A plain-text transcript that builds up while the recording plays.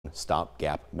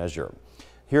stopgap measure.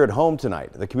 Here at home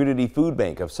tonight, the Community Food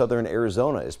Bank of Southern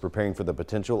Arizona is preparing for the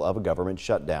potential of a government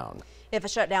shutdown. If a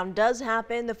shutdown does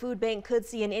happen, the food bank could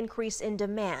see an increase in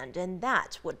demand, and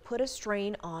that would put a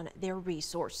strain on their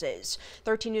resources.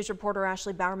 13 News reporter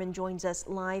Ashley Bowerman joins us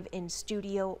live in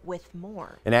studio with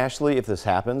more. And Ashley, if this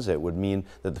happens, it would mean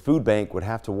that the food bank would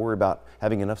have to worry about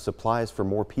having enough supplies for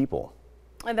more people.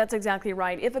 And that's exactly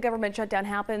right. If a government shutdown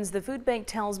happens, the food bank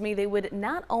tells me they would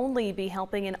not only be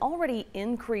helping an already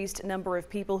increased number of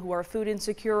people who are food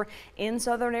insecure in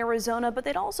southern Arizona, but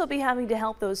they'd also be having to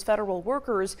help those federal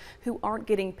workers who aren't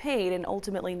getting paid and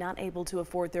ultimately not able to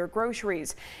afford their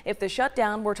groceries. If the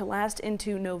shutdown were to last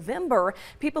into November,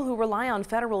 people who rely on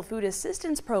federal food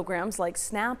assistance programs like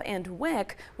SNAP and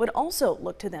WIC would also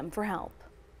look to them for help.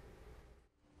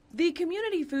 The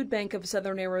Community Food Bank of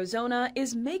Southern Arizona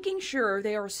is making sure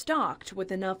they are stocked with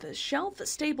enough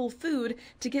shelf-stable food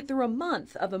to get through a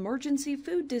month of emergency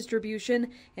food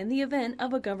distribution in the event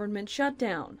of a government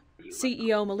shutdown.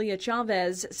 CEO Malia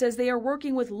Chavez says they are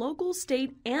working with local,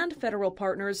 state, and federal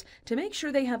partners to make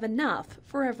sure they have enough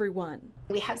for everyone.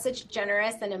 We have such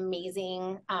generous and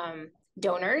amazing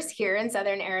donors here in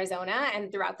Southern Arizona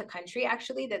and throughout the country,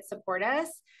 actually, that support us.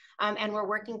 And we're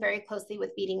working very closely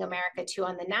with Feeding America too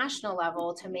on the national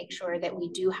level to make sure that we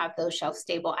do have those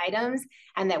shelf-stable items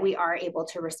and that we are able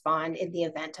to respond in the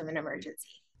event of an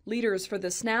emergency. Leaders for the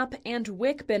SNAP and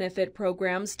WIC benefit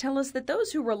programs tell us that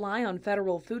those who rely on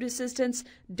federal food assistance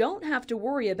don't have to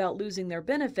worry about losing their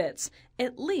benefits,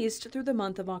 at least through the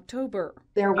month of October.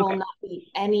 There will not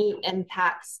be any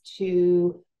impacts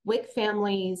to WIC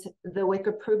families, the WIC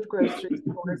approved grocery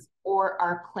stores, or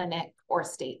our clinic or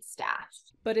state staff.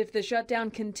 But if the shutdown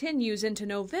continues into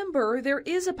November, there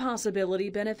is a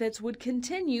possibility benefits would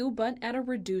continue, but at a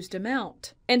reduced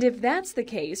amount. And if that's the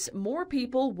case, more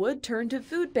people would turn to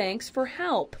food banks for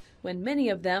help when many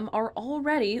of them are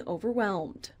already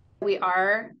overwhelmed. We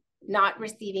are not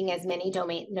receiving as many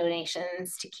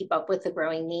donations to keep up with the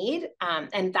growing need.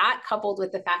 And that, coupled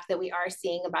with the fact that we are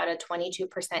seeing about a 22%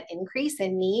 increase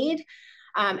in need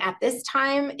at this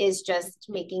time, is just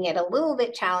making it a little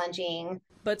bit challenging.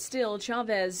 But still,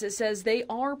 Chavez says they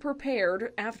are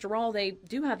prepared. After all, they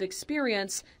do have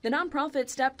experience. The nonprofit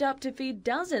stepped up to feed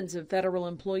dozens of federal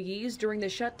employees during the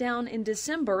shutdown in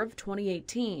December of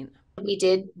 2018. We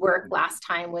did work last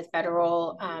time with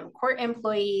federal court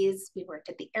employees. We worked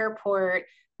at the airport.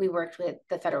 We worked with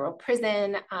the federal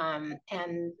prison.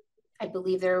 And I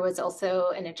believe there was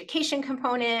also an education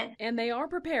component. And they are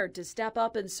prepared to step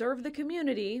up and serve the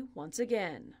community once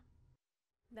again.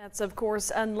 That's, of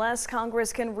course, unless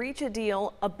Congress can reach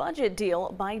a budget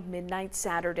deal by midnight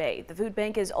Saturday. The food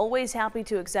bank is always happy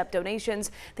to accept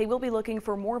donations. They will be looking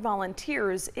for more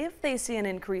volunteers if they see an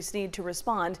increased need to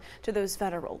respond to those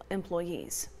federal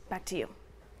employees. Back to you.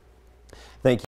 Thank you.